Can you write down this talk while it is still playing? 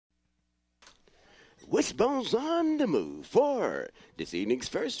Wishbone's on the move for this evening's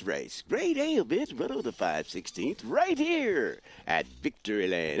first race. Grade A event, run on the 5/16th, right here at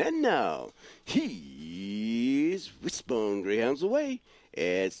Victoryland. And now, here's Wishbone Greyhounds away.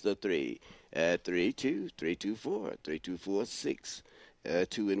 It's the 3-2, 3-2-4, 3-2-4-6,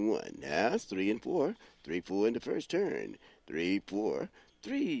 2 and 1. Now it's 3 and 4, 3-4 in the first turn, 3-4,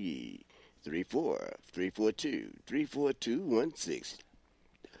 3, 3-4, 3-4-2, 3-4-2, 1-6.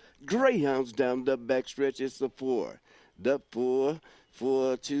 Greyhounds down the backstretch. It's the 4. The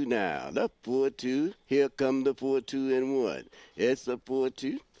 4-4-2 now. The 4-2. Here come the 4-2 and 1. It's the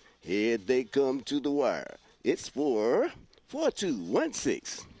 4-2. Here they come to the wire. It's 4-4-2,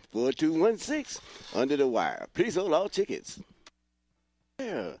 1-6. 4-2, 1-6 under the wire. Please hold all tickets.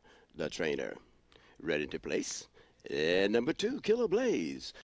 There, the trainer. Ready to place. And number 2, Killer Blaze.